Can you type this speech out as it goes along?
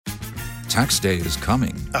Tax day is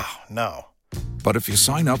coming. Oh, no. But if you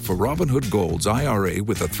sign up for Robinhood Gold's IRA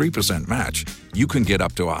with a 3% match, you can get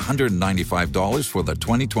up to $195 for the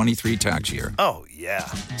 2023 tax year. Oh, yeah.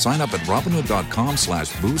 Sign up at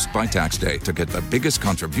Robinhood.com/boost by tax day to get the biggest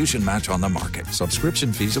contribution match on the market.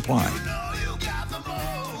 Subscription fees apply.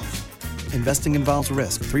 Investing involves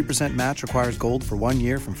risk. 3% match requires gold for 1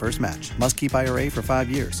 year from first match. Must keep IRA for 5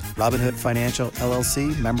 years. Robinhood Financial,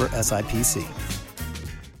 LLC, member SIPC.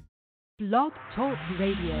 Blog Talk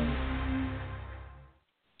Radio.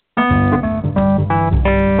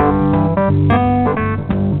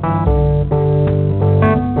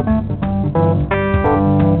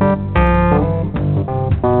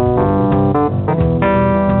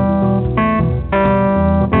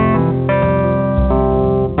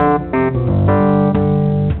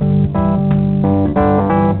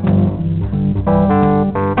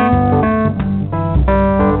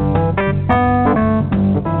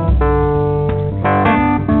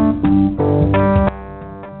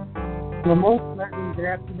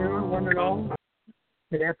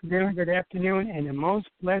 Good afternoon, and a most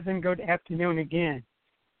pleasant good afternoon again.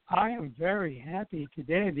 I am very happy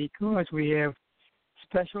today because we have a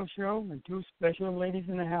special show and two special ladies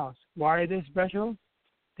in the house. Why are they special?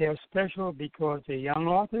 They're special because they're young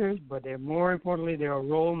authors, but they're more importantly, they're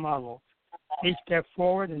role models. They stepped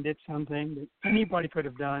forward and did something that anybody could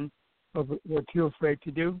have done, but were too afraid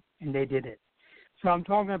to do, and they did it. So I'm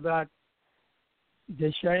talking about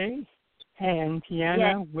Dashae and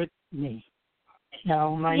Tyana Whitney.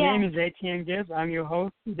 Now, my name is Etienne Gibbs. I'm your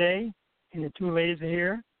host today, and the two ladies are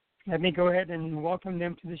here. Let me go ahead and welcome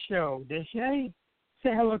them to the show. Dashae,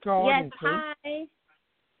 say hello to our audience, please. Hi.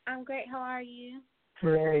 I'm great. How are you?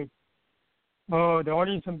 Great. Oh, the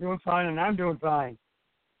audience, I'm doing fine, and I'm doing fine.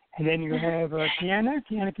 And then you have Tyana.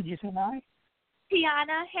 Tyana, could you say hi?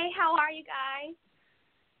 Tyana, hey, how are you guys?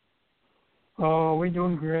 Oh, we're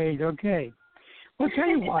doing great. Okay. Well, tell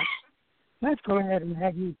you what. Let's go ahead and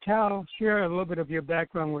have you share a little bit of your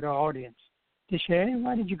background with our audience. Dashae,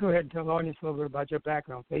 why don't you go ahead and tell the audience a little bit about your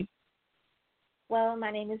background, please? Well, my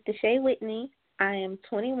name is Dashae Whitney. I am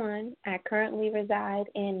 21. I currently reside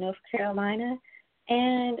in North Carolina,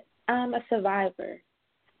 and I'm a survivor.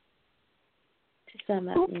 To sum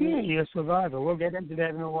up. Okay, you're a survivor. We'll get into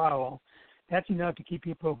that in a while. That's enough to keep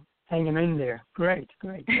people hanging in there. Great.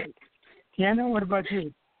 Tyana, what about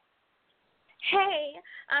you? Hey,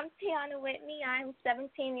 I'm Tyana Whitney. I'm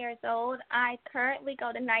 17 years old. I currently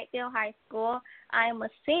go to Knightdale High School. I am a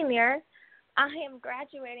senior. I am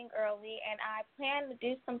graduating early, and I plan to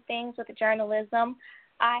do some things with journalism.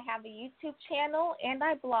 I have a YouTube channel, and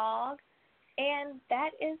I blog, and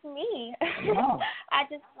that is me. Wow. I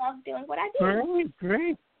just love doing what I do.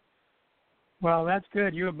 Great. Well, that's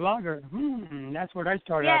good. You're a blogger. That's what I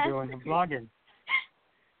started out doing, blogging.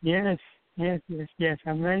 Yes.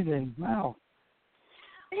 Amazing. Wow.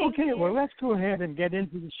 Okay, well, let's go ahead and get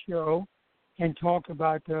into the show and talk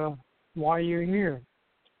about why you're here.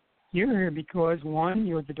 You're here because, one,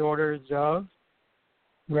 you're the daughters of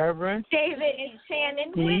Reverend David and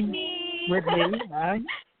Shannon Whitney. Right?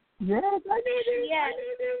 Yes, I knew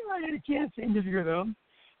them. I had a chance to interview them.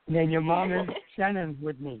 And then your mom is Shannon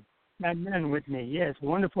Whitney. Yes,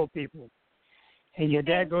 wonderful people. And your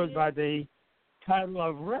dad goes by the title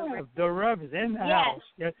of Rev. The Rev is in the house.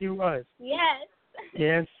 Yes, he was. Yes.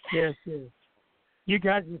 You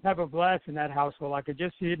guys just have a blast in that household. I could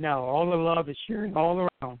just see it now. All the love is sharing all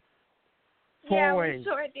around. Four ways. We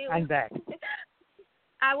sure do. I'm back.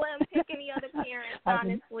 I wouldn't pick any other parents,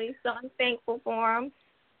 honestly, so I'm thankful for them.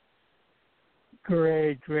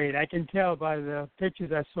 Great. I can tell by the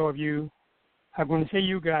pictures I saw of you. I'm going to say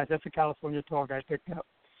you guys. That's a California talk I picked up.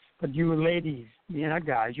 But you ladies, you're not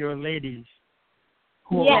guys, you're ladies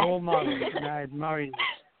who are role models, and I admire you.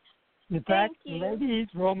 In fact, ladies,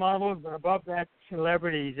 role models are above that,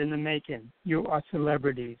 celebrities in the making. You are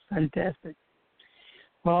celebrities. Fantastic.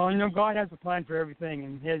 Well, God has a plan for everything,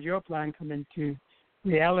 and has your plan come into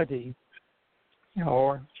reality,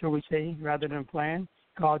 or shall we say, rather than plan,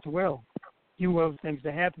 God's will. You will things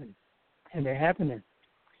to happen, and they're happening.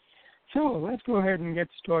 So let's go ahead and get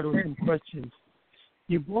started with some questions.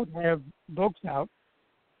 You both have books out,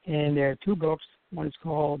 and there are two books. One is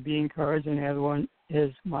called Be Encouraged, and the other one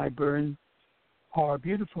is My Burden Are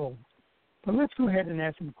Beautiful. But let's go ahead and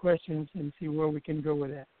ask some questions and see where we can go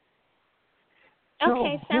with that.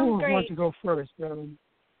 Okay, so sounds who great. wants to go first?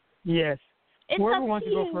 Yes. Whoever wants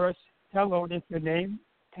to go first, tell the audience your name,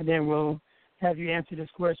 and then we'll have you answer this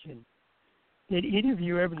question. Did either of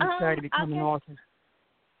you ever decide to become an author?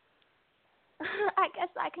 I guess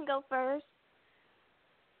I can go first.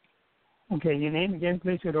 Okay, your name again,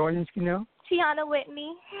 please, so the audience can know. Tyana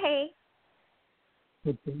Whitney. Hey.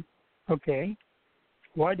 Okay. Okay.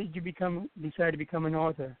 Why did you decide to become an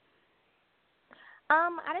author?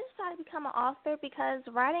 I decided to become an author because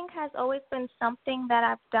writing has always been something that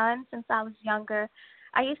I've done since I was younger.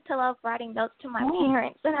 I used to love writing notes to my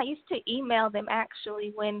parents, and I used to email them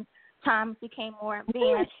actually when times became more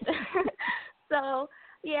advanced. So,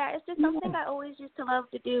 yeah, it's just something I always used to love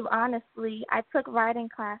to do, honestly. I took writing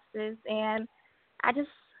classes, and I just,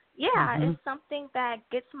 it's something that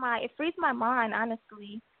it frees my mind,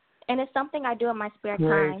 honestly, and it's something I do in my spare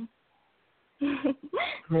time.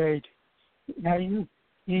 Great. Now, you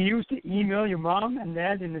used to email your mom and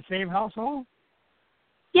dad in the same household?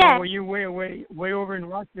 Yeah. Or were you way over in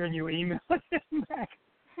Russia and you emailed them back?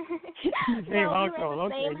 In the same household. We were in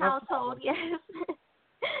the same household, yes.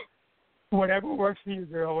 Whatever works for you,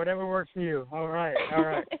 girl. Whatever works for you. All right.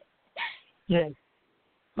 Yes.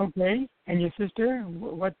 Okay. And your sister?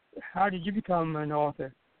 How did you become an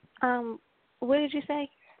author? What did you say?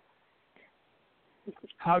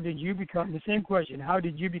 How did you become? The same question. How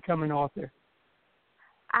did you become an author?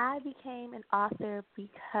 I became an author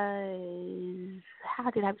because, how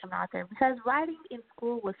did I become an author? Because writing in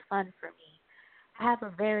school was fun for me. I have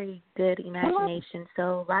a very good imagination,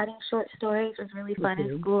 so writing short stories was really fun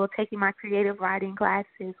in school. Taking my creative writing classes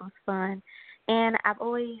was fun. And I've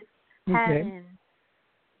always had a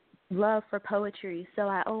love for poetry, so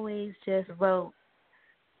I always just wrote.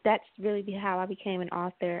 That's really how I became an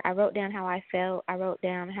author. I wrote down how I felt. I wrote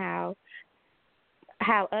down how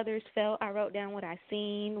others felt. I wrote down what I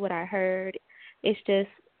seen, what I heard. It's just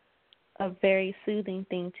a very soothing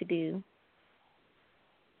thing to do.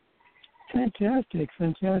 Fantastic.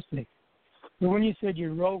 So when you said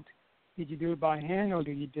you wrote, did you do it by hand or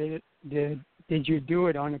did you do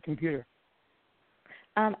it on a computer?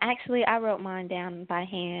 Actually, I wrote mine down by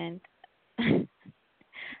hand.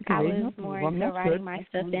 I was more into writing my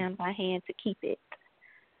stuff down by hand to keep it.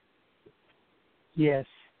 Yes.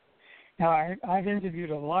 Now, I've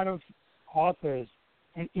interviewed a lot of authors,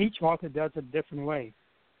 and each author does it a different way.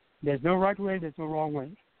 There's no right way, there's no wrong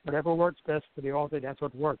way. Whatever works best for the author, that's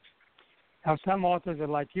what works. Now, some authors are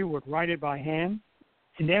like you, would write it by hand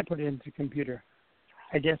and then put it into the computer.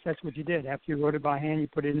 I guess that's what you did. After you wrote it by hand, you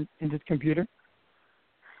put it into the computer?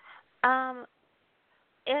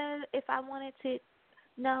 If I wanted to,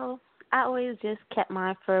 no, I always just kept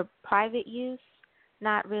mine for private use,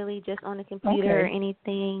 not really just on the computer or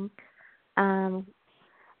anything.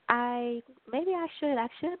 I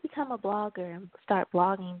should become a blogger and start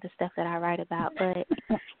blogging the stuff that I write about, but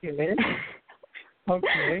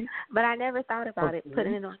okay. But I never thought about it,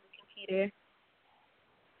 putting it on the computer.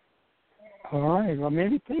 All right. Well,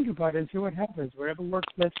 maybe think about it and see what happens. Whatever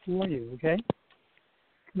works best for you. Okay.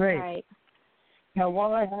 Great. Right. Now,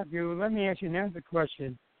 while I have you, let me ask you another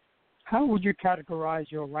question. How would you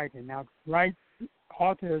categorize your writing? Now,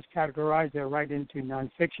 authors categorize their writing into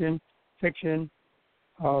nonfiction, fiction,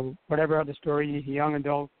 whatever other story, young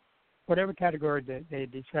adult, whatever category that they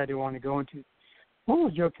decide they want to go into. What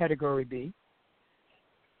would your category be?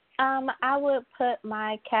 I would put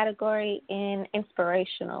my category in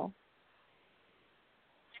inspirational.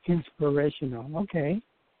 Inspirational, okay.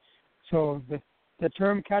 So the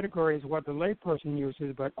term category is what the layperson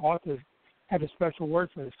uses, but authors have a special word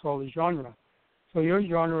for it. It's called a genre. So your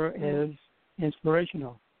genre is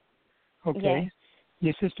inspirational. Okay. Yes.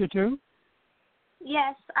 Your sister too?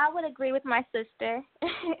 Yes, I would agree with my sister.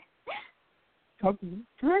 Okay,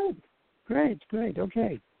 great.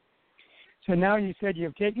 Okay. So now you said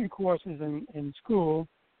you've taken courses in school,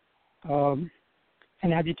 and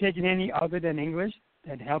have you taken any other than English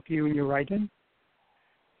that help you in your writing?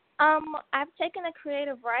 I've taken a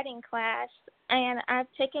creative writing class, and I've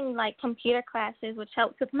taken computer classes, which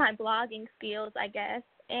helps with my blogging skills, I guess.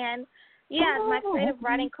 And my creative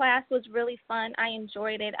writing class was really fun. I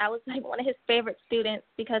enjoyed it. I was one of his favorite students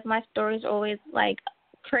because my stories are always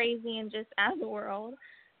crazy and just out of the world.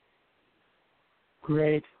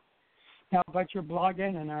 Great. Now about your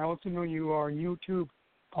blogging, and I also know you are YouTube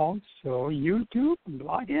also. YouTube,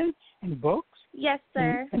 blogging, and books? Yes,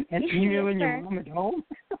 sir. And emailing your mom at home?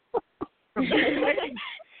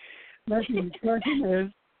 Listen,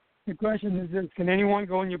 the question is this: can anyone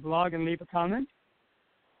go on your blog and leave a comment?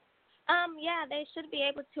 Yeah, they should be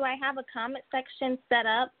able to. I have a comment section set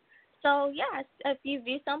up. So, yes, if you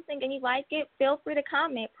view something and you like it, feel free to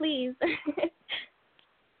comment, please.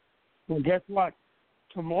 Well, guess what?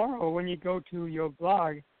 Tomorrow when you go to your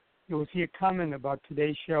blog, you will see a comment about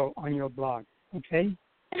today's show on your blog, okay?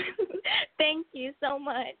 Thank you so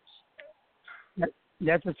much.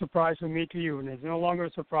 That's a surprise from me to you, and it's no longer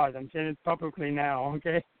a surprise. I'm saying it publicly now,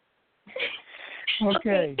 okay?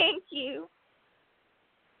 Okay. Thank you.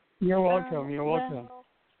 You're welcome. You're welcome. Well,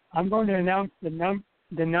 I'm going to announce the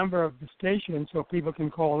number of the station so people can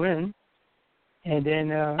call in. And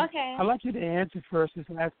then okay. I'd like you to answer first this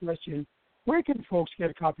last question. Where can folks get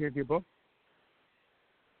a copy of your book?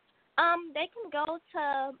 They can go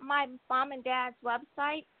to my mom and dad's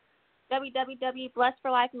website,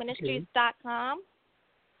 www.blessedforlifeministries.com.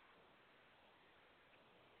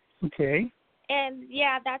 Okay. And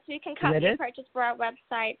yeah, that's where you can copy and purchase for our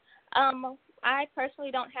website. I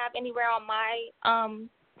personally don't have anywhere on my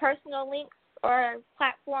personal links or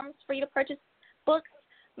platforms for you to purchase books.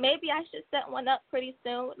 Maybe I should set one up pretty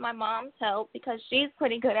soon with my mom's help because she's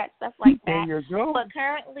pretty good at stuff like that. There you go. But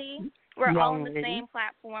currently, we're all on the same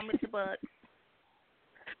platform with the book.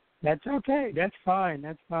 That's okay. That's fine.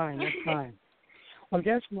 That's fine. That's fine. Well,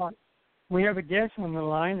 guess what? We have a guest on the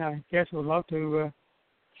line. I guess would love to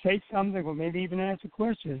say something or maybe even ask a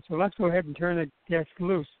question. So let's go ahead and turn the guest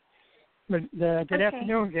loose. Good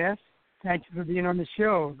afternoon, guest. Thank you for being on the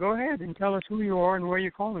show. Go ahead and tell us who you are and where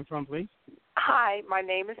you're calling from, please. Hi, my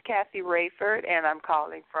name is Kathy Rayford, and I'm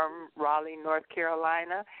calling from Raleigh, North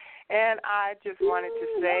Carolina. And I just wanted to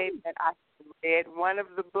say that I read one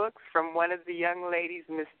of the books from one of the young ladies,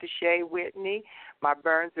 Miss Dashae Whitney. My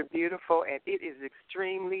Burns Are Beautiful, and it is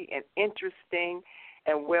extremely an interesting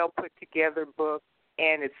and well put together book,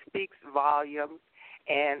 and it speaks volumes.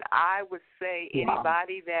 And I would say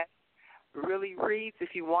anybody that really reads,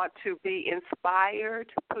 if you want to be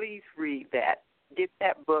inspired, please read that. Get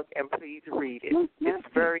that book and please read it. It's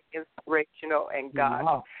very inspirational, and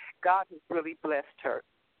God has really blessed her.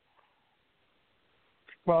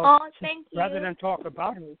 Well, thank you. Rather than talk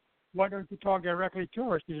about her, why don't you talk directly to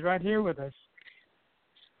her? She's right here with us.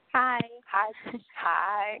 Hi.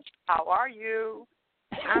 Hi. How are you?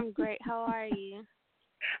 I'm great. How are you?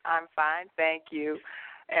 I'm fine, thank you.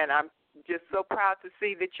 And I'm just so proud to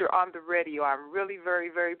see that you're on the radio. I'm really very,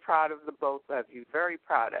 very proud of the both of you. Very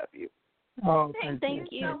proud of you. Oh, thank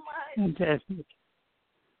you so much. Fantastic.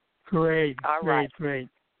 Great. All right. Great.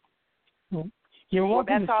 Well, you're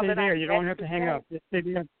welcome to stay there. You don't have to hang up. Just stay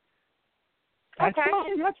there. That's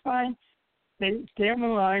fine. That's fine. Stay on the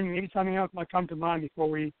line. Maybe something else might come to mind before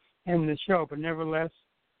we end the show. But nevertheless,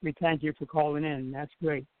 we thank you for calling in. That's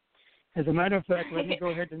great. As a matter of fact, let me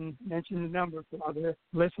go ahead and mention the number for other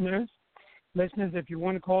listeners. Listeners, if you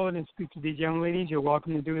want to call in and speak to these young ladies, you're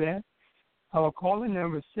welcome to do that. Our call-in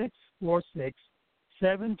number is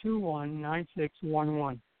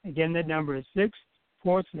 646-721-9611. Again, that number is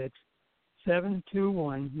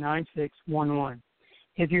 646-721-9611.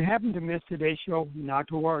 If you happen to miss today's show, not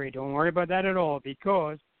to worry. Don't worry about that at all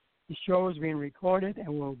because the show is being recorded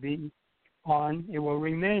and will remain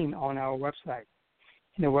on our website.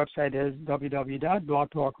 And the website is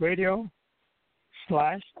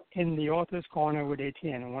www.blogtalkradio.com/InTheAuthor's Corner with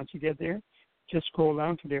ATN. And once you get there, just scroll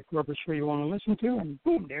down to the appropriate show you want to listen to, and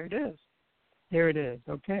boom, there it is. There it is.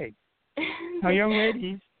 Okay. Now, young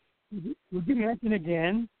ladies, would you mention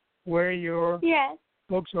again where your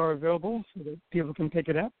books are available so that people can pick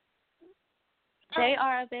it up? They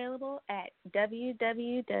are available at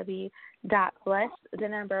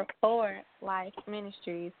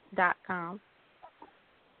www.bless4lifeministries.com.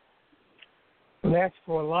 That's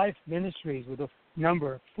for Life Ministries with a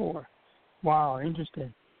number 4. Wow,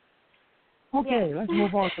 interesting. Okay, let's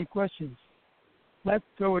move on to some questions. Let's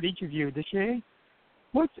go with each of you. Dashae,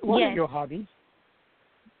 what are your hobbies?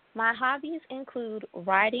 My hobbies include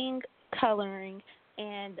writing, coloring,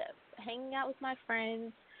 and hanging out with my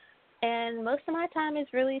friends. And most of my time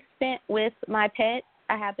is really spent with my pet.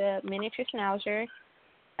 I have a miniature schnauzer.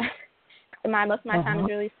 Most of my time is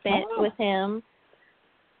really spent with him.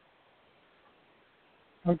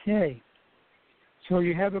 Okay. So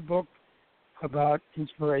you have a book about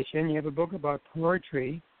inspiration. You have a book about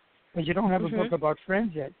poetry, but you don't have a book about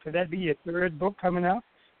friends yet. Could that be your third book coming up?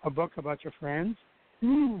 A book about your friends?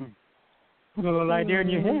 Put a little idea in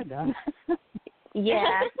your head, huh?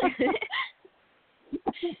 Yeah.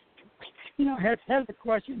 Here's a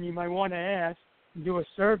question you might want to ask. Do a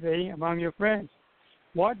survey among your friends.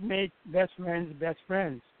 What makes best friends best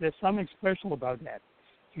friends? There's something special about that.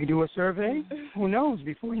 You do a survey, who knows?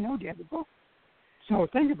 Before you know it, you have a book. So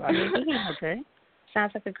think about it, okay?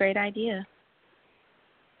 Sounds like a great idea.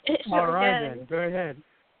 All right, then. Go ahead.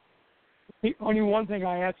 The only one thing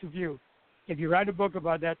I ask of you, if you write a book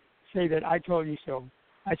about that, say that I told you so.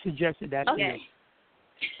 I suggested that to you.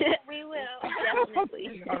 We will,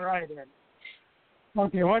 definitely. All right, then.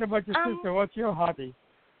 Okay, what about your sister? What's your hobby?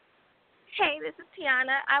 Hey, this is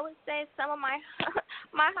Tyana. I would say some of my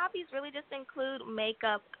my hobbies really just include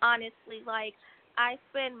makeup, honestly. Like, I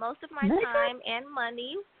spend most of my time and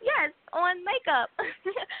money, on makeup.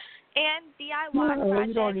 and DIY No,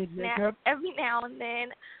 you don't projects need makeup. every now and then.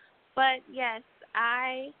 But yes,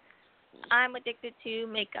 I'm addicted to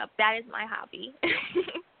makeup. That is my hobby.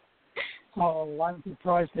 Oh, I'm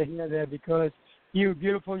surprised to hear that because you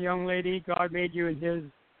beautiful young lady, God made you in His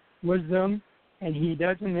wisdom, and He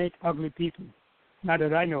doesn't make ugly people. Not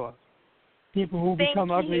that I know of. People who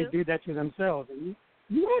become ugly do that to themselves. And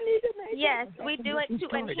you don't need to make Yes, we do it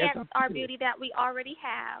to enhance our beauty that we already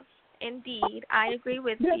have. Indeed, I agree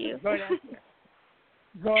with you.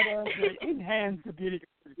 God enhance the beauty.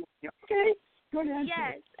 Okay, good answer.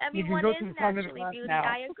 Yes, everyone is naturally beauty. Now.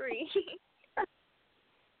 I agree.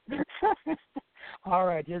 All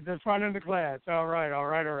right, here's the front of the class. All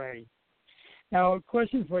right. Now, a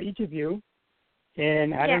question for each of you,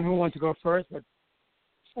 and I don't know who wants to go first, but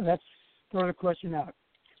let's throw the question out.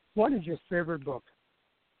 What is your favorite book?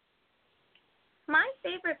 My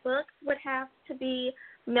favorite book would have to be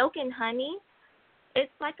Milk and Honey.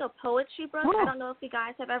 It's like a poetry book. I don't know if you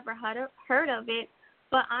guys have ever heard of it,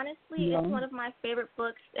 but honestly, it's one of my favorite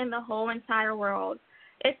books in the whole entire world.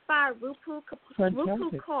 It's by Rupu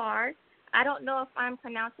Kaur. I don't know if I'm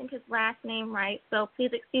pronouncing his last name right, so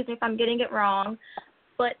please excuse me if I'm getting it wrong.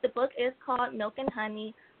 But the book is called Milk and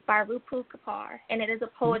Honey by Rupu Kaur, and it is a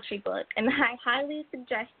poetry book. And I highly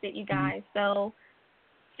suggest it, you guys. So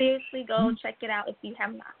seriously, go check it out if you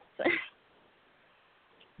have not.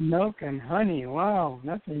 Milk and Honey. Wow,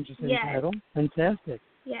 that's an interesting title. Fantastic.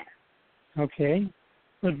 Yes. Okay.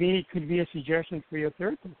 Could be a suggestion for your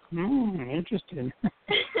third book. Interesting.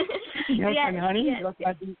 Milk and Honey. Yes. Look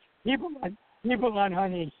like people on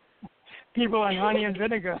honey. People on honey and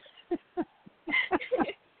vinegar.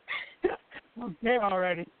 Okay,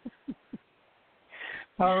 already.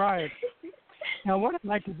 All right. Now, what I'd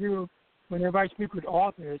like to do whenever I speak with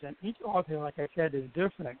authors, and each author, like I said, is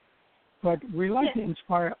different, but we like to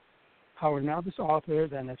inspire our novice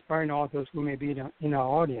authors and aspiring authors who may be in our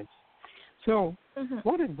audience. So,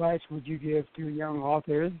 what advice would you give to young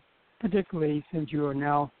authors, particularly since you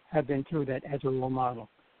now have been through that as a role model?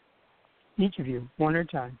 Each of you, one at a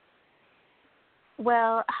time.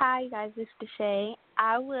 Well, hi, guys. This is Dashae.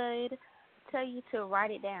 I would tell you to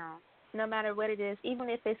write it down, no matter what it is, even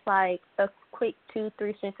if it's like a quick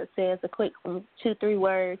 2-3 sentences, a quick 2-3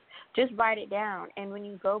 words, just write it down. And when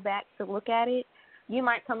you go back to look at it, you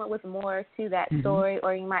might come up with more to that story,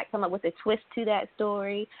 or you might come up with a twist to that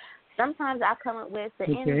story. Sometimes I come up with the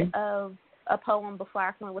end of a poem before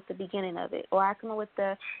I come up with the beginning of it, or I come up with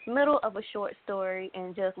the middle of a short story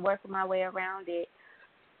and just work my way around it.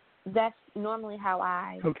 That's normally how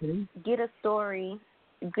I get a story,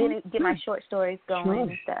 get my short stories going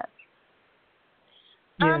and stuff.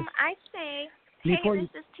 I'd say, this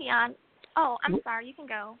is Tyana. Oh, I'm sorry. You can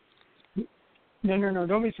go. No.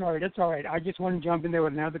 Don't be sorry. That's all right. I just want to jump in there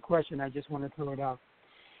with another question. I just want to throw it out.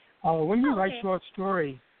 When you write short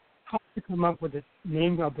stories, how do you come up with the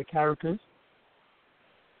names of the characters?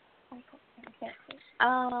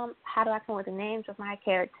 How do I come up with the names of my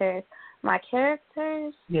characters? My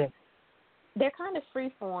characters? Yes. They're kind of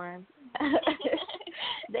free form.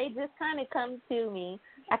 They just kind of come to me.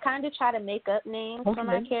 I kind of try to make up names for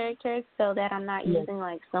my characters so that I'm not using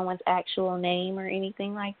like someone's actual name or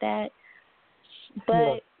anything like that.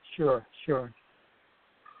 But Sure.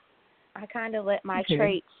 I kind of let my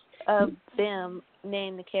traits of them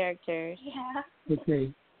name the characters. Yeah.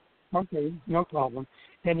 Okay, no problem.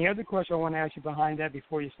 And the other question I want to ask you behind that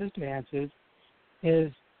before your sister answers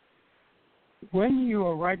is, when you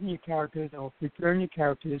are writing your characters or preparing your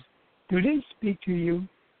characters, do they speak to you?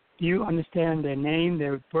 Do you understand their name,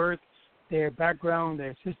 their birth, their background,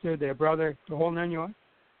 their sister, their brother, the whole nine yards?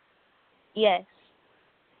 Yes.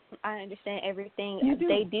 I understand everything.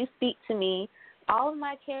 They do speak to me. All of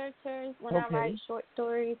my characters, when I write short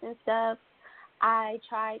stories and stuff, I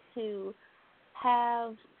try to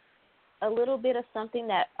have a little bit of something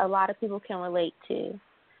that a lot of people can relate to.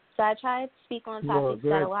 So I try to speak on topics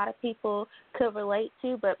that a lot of people could relate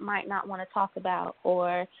to but might not want to talk about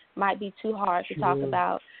or might be too hard to talk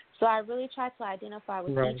about. So I really try to identify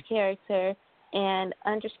with each character and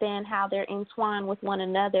understand how they're entwined with one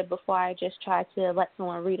another before I just try to let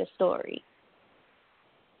someone read a story.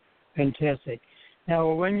 Fantastic.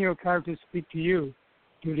 Now, when your characters speak to you,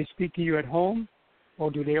 do they speak to you at home,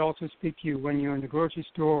 or do they also speak to you when you're in the grocery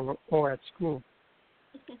store or at school?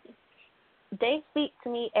 They speak to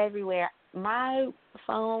me everywhere. My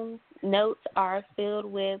phone notes are filled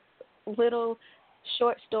with little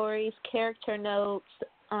short stories, character notes,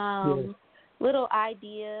 little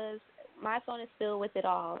ideas. my phone is filled with it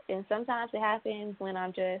all. And sometimes it happens when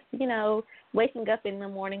I'm just, waking up in the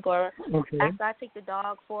morning or after I take the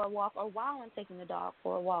dog for a walk or while I'm taking the dog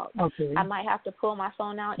for a walk. Okay. I might have to pull my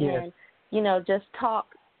phone out Yes. and, just talk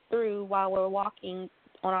through while we're walking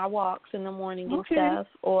on our walks in the morning and stuff,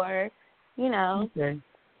 or, Okay.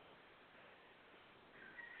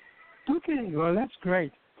 Okay, well, that's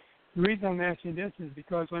great. The reason I'm asking this is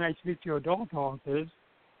because when I speak to adult authors,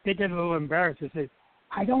 they get a little embarrassed. They say,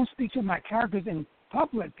 I don't speak to my characters in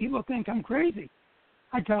public. People think I'm crazy.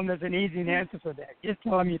 I tell them there's an easy answer for that. Just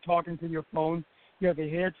tell them you're talking to your phone, you have a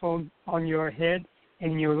headphone on your head,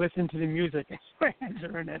 and you listen to the music. That's my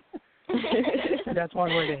answer in it. So that's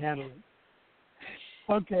one way to handle it.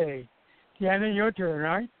 Okay. Tyana, your turn,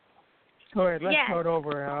 right? Go ahead. Let's start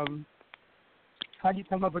over. How do you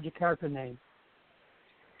come up with your character name?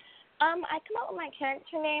 I come up with my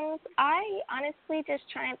character names. I honestly just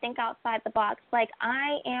try and think outside the box. Like,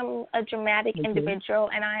 I am a dramatic individual,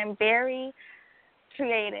 and I am very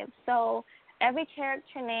creative. So every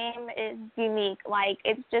character name is unique. Like,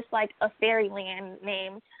 it's just like a fairyland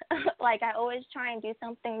name. Like, I always try and do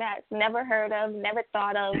something that's never heard of, never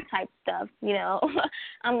thought of type stuff,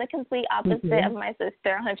 I'm the complete opposite of my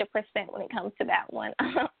sister, 100% when it comes to that one.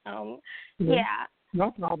 Yeah. No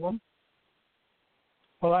problem.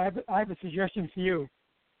 Well, I have a suggestion for you.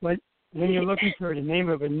 When you're looking for the name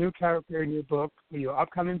of a new character in your book, or your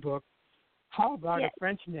upcoming book, how about a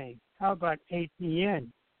French name? How about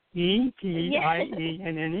Etienne? Etienne.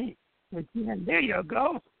 There you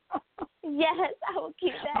go. Yes, I will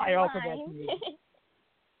keep that I in offer mind.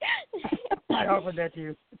 that to you. I offer that to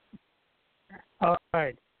you. All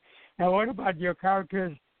right. Now, what about your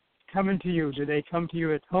characters coming to you? Do they come to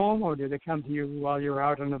you at home, or do they come to you while you're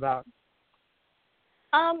out and about?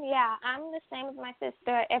 Yeah, I'm the same as my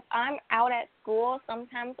sister. If I'm out at school,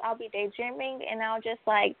 sometimes I'll be daydreaming, and I'll just,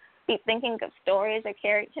 be thinking of stories or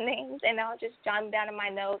character names, and I'll just jot them down in my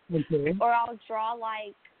notes. Or I'll draw,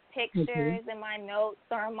 pictures in my notes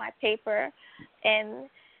or on my paper, and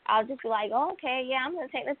I'll just be like, oh, okay, yeah, I'm going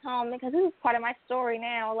to take this home because this is part of my story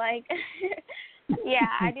now. Yeah,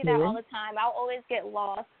 I do that all the time. I'll always get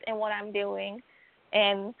lost in what I'm doing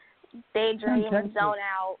and daydream and zone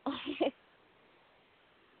out.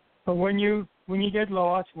 But when you get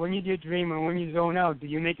lost, when you daydream, and when you zone out, do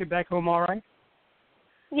you make it back home all right?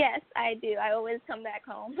 Yes, I do. I always come back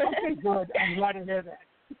home. Okay, good. I'm glad to hear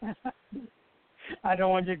that. I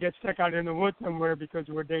don't want you to get stuck out in the woods somewhere because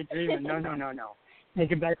we're daydreaming. No.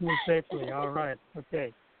 Make it back home safely. All right.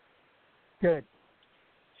 Okay. Good.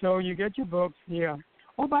 So you get your books here.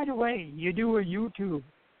 Oh, by the way, you do a YouTube.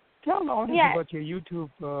 Tell the audience about your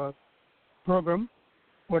YouTube program,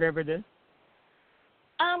 whatever it is.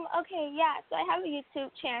 Okay, yeah. So I have a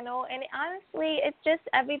YouTube channel, and honestly, it's just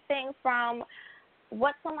everything from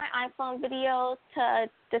what's on my iPhone videos to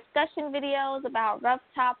discussion videos about rough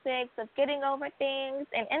topics of getting over things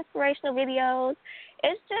and inspirational videos.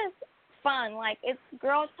 It's just fun. It's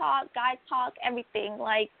girl talk, guy talk, everything.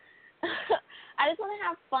 I just want to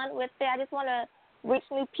have fun with it. I just want to reach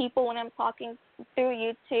new people when I'm talking through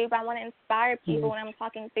YouTube. I want to inspire people when I'm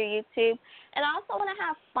talking through YouTube. And I also want to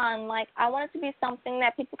have fun. I want it to be something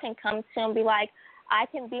that people can come to and be like, I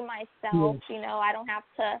can be myself. I don't have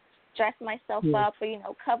to dress myself up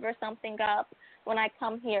or, cover something up when I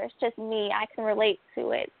come here. It's just me. I can relate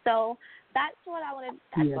to it. So that's what I want to,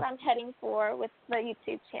 that's what I'm heading for with the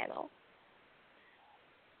YouTube channel.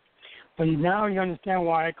 But now you understand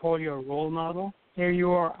why I call you a role model. Here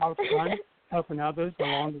you are out front, helping others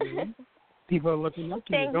along the way. People are looking up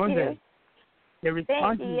to you, don't they? They're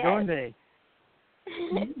responsive, don't they?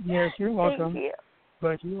 Yes, you're welcome. Thank you.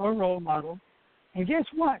 But you're a role model. And guess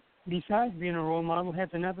what? Besides being a role model, has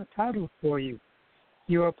another title for you.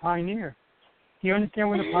 You're a pioneer. Do you understand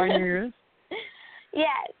what a pioneer is?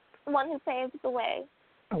 Yes, one who paves the way.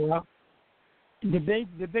 Well, the big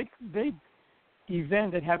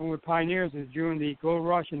event that happened with pioneers is during the gold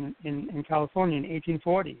rush in California in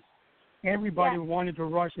 1840s. Everybody wanted to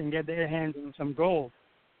rush and get their hands on some gold.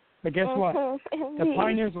 But guess what? The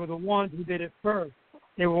pioneers were the ones who did it first.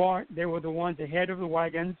 They were the ones ahead of the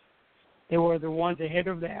wagons. They were the ones ahead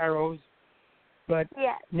of the arrows. But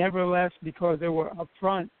nevertheless, because they were up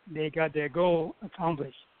front, they got their goal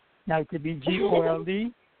accomplished. Now, it could be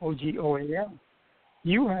G-O-L-D or G-O-A-L.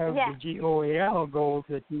 You have the G-O-A-L goals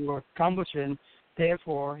that you are accomplishing.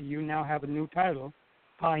 Therefore, you now have a new title,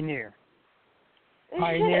 Pioneer.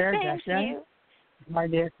 Pioneer, Dashae.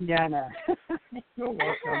 Pioneer, Tyana. You're welcome.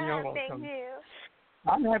 You're welcome. Thank you.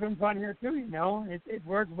 I'm having fun here, too, It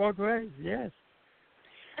works both ways, yes.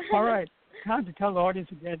 All right. Time to tell the audience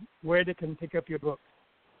again where they can pick up your book,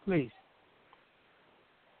 please.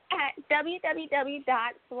 at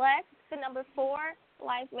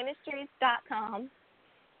www.select4lifeministries.com.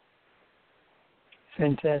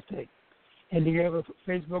 Fantastic. And do you have a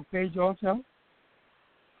Facebook page also?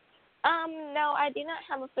 No, I do not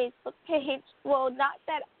have a Facebook page. Well, not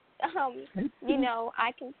that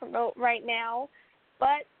I can promote right now,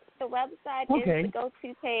 but the website is the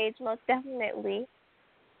go-to page, most definitely.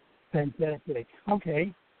 Fantastic.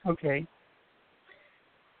 Okay.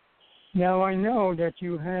 Now I know that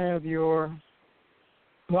you have your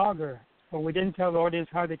blogger, but we didn't tell the audience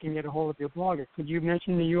how they can get a hold of your blogger. Could you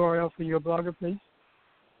mention the URL for your blogger, please?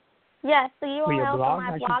 Yes, the URL blog,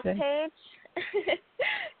 for my blog page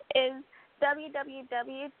is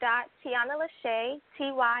www.TyanaLashae,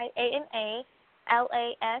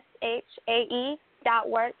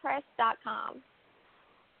 TyanaLashae.wordpress.com.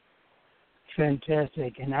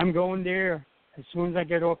 Fantastic. And I'm going there as soon as I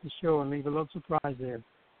get off the show and leave a little surprise there.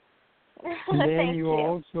 And then you're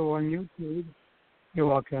also on YouTube. You're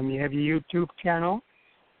welcome. You have your YouTube channel.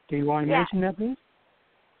 Do you want to mention that, please?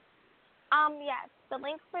 Yes. The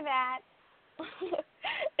link for that,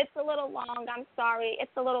 it's a little long. I'm sorry.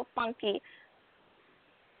 It's a little funky.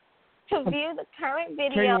 To view the current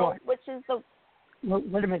video, which is the...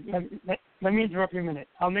 Wait a minute. Let me interrupt you a minute.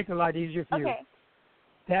 I'll make it a lot easier for you.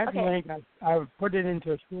 That link, I would put it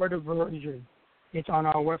into a shorter version. It's on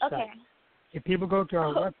our website. If people go to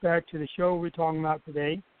our website, to the show we're talking about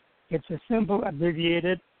today, it's a simple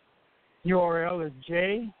abbreviated URL is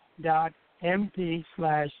j.mt/2,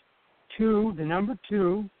 the number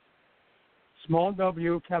 2, small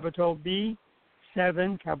w, capital B,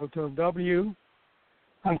 7, capital W,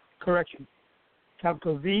 correction,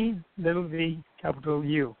 capital V, little v, capital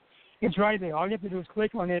U. It's right there. All you have to do is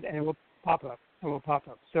click on it, and it will pop up.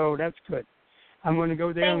 So that's good. I'm going to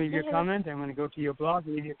go there and leave your comment. I'm going to go to your blog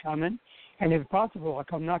and leave your comment. And if possible, I'll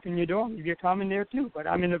come knock on your door and leave your comment there too. But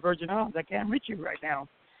I'm in the Virgin Islands. I can't reach you right now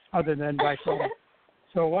other than by phone.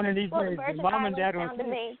 So one of these days, the mom and dad sound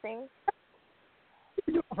amazing.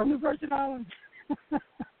 From the Virgin Islands.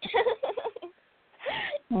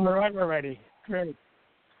 All right, we're ready. Great.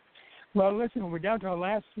 Well, listen, we're down to our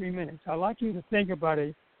last 3 minutes. I'd like you to think about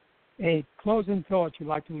a closing thought you'd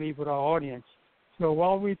like to leave with our audience. So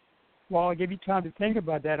while I give you time to think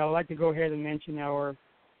about that, I'd like to go ahead and mention our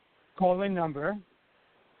call-in number.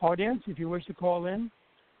 Audience, if you wish to call in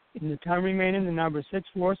the time remaining, the number is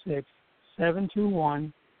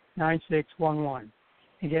 646-721-9611.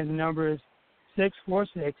 Again, the number is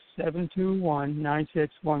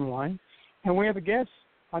 646-721-9611. And we have a guest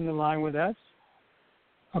on the line with us,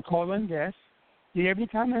 a call-in guest. Do you have any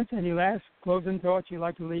comments, any last closing thoughts you'd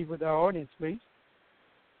like to leave with our audience, please?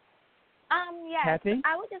 Yes. Kathy?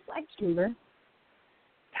 I would just like to...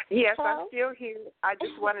 Yes, Hello? I'm still here. I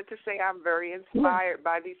just wanted to say I'm very inspired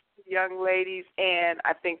by these young ladies, and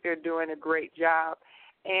I think they're doing a great job.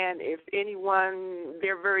 And if anyone,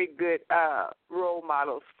 they're very good role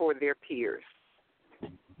models for their peers.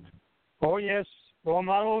 Oh, yes, role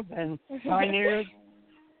models and pioneers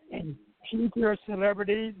and future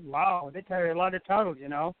celebrities. Wow, they carry a lot of titles, you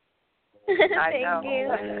know. Thank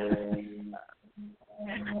you.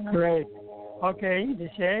 Great. Okay,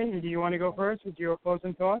 Dashae, do you want to go first with your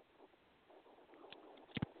closing thoughts?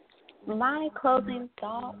 My closing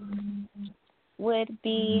thought would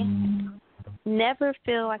be never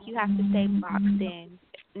feel like you have to stay boxed in.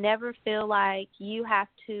 Never feel like you have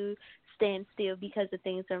to stand still because the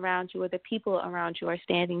things around you or the people around you are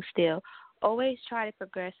standing still. Always try to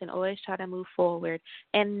progress and always try to move forward,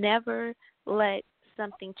 and never let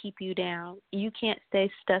something keep you down. You can't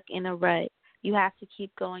stay stuck in a rut. You have to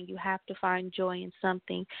keep going. You have to find joy in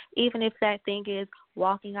something, even if that thing is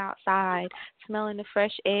walking outside, smelling the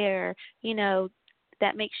fresh air,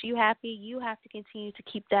 that makes you happy. You have to continue to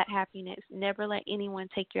keep that happiness. Never let anyone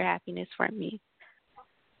take your happiness from you.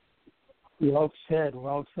 Well said.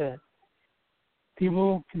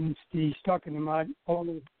 People can be stuck in the mud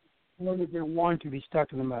only if they want to be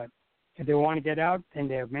stuck in the mud. If they want to get out, then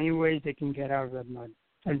there are many ways they can get out of that mud.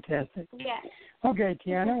 Fantastic. Yes. Okay,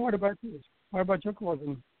 Tyana, what about you? What about your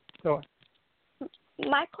closing thought?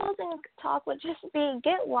 My closing talk would just be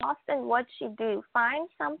get lost in what you do. Find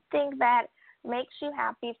something that makes you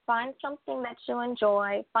happy. Find something that you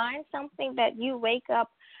enjoy. Find something that you wake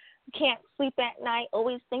up, can't sleep at night,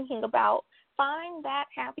 always thinking about. Find that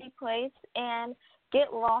happy place and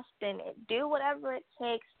get lost in it. Do whatever it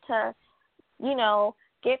takes to,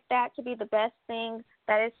 get that to be the best thing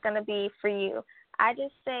that it's going to be for you. I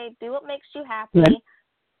just say do what makes you happy.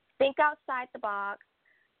 Think outside the box.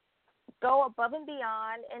 Go above and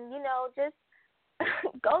beyond, and, just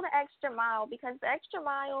go the extra mile, because the extra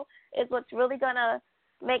mile is what's really going to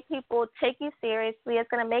make people take you seriously. It's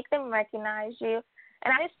going to make them recognize you.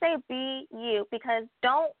 And I just say be you, because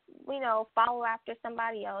don't, follow after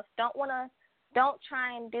somebody else. Don't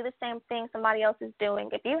try and do the same thing somebody else is doing.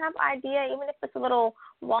 If you have an idea, even if it's a little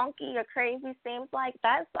wonky or crazy, seems like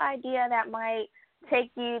that's the idea that might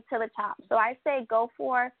take you to the top. So I say go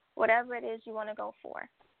for whatever it is you want to go for.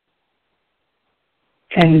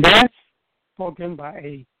 And that's spoken by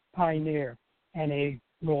a pioneer and a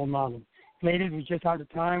role model. Ladies, we're just out of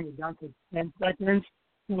time. We're down to 10 seconds.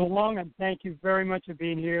 So long, and thank you very much for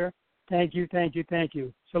being here. Thank you, thank you, thank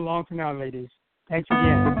you. So long for now, ladies. Thanks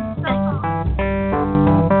again.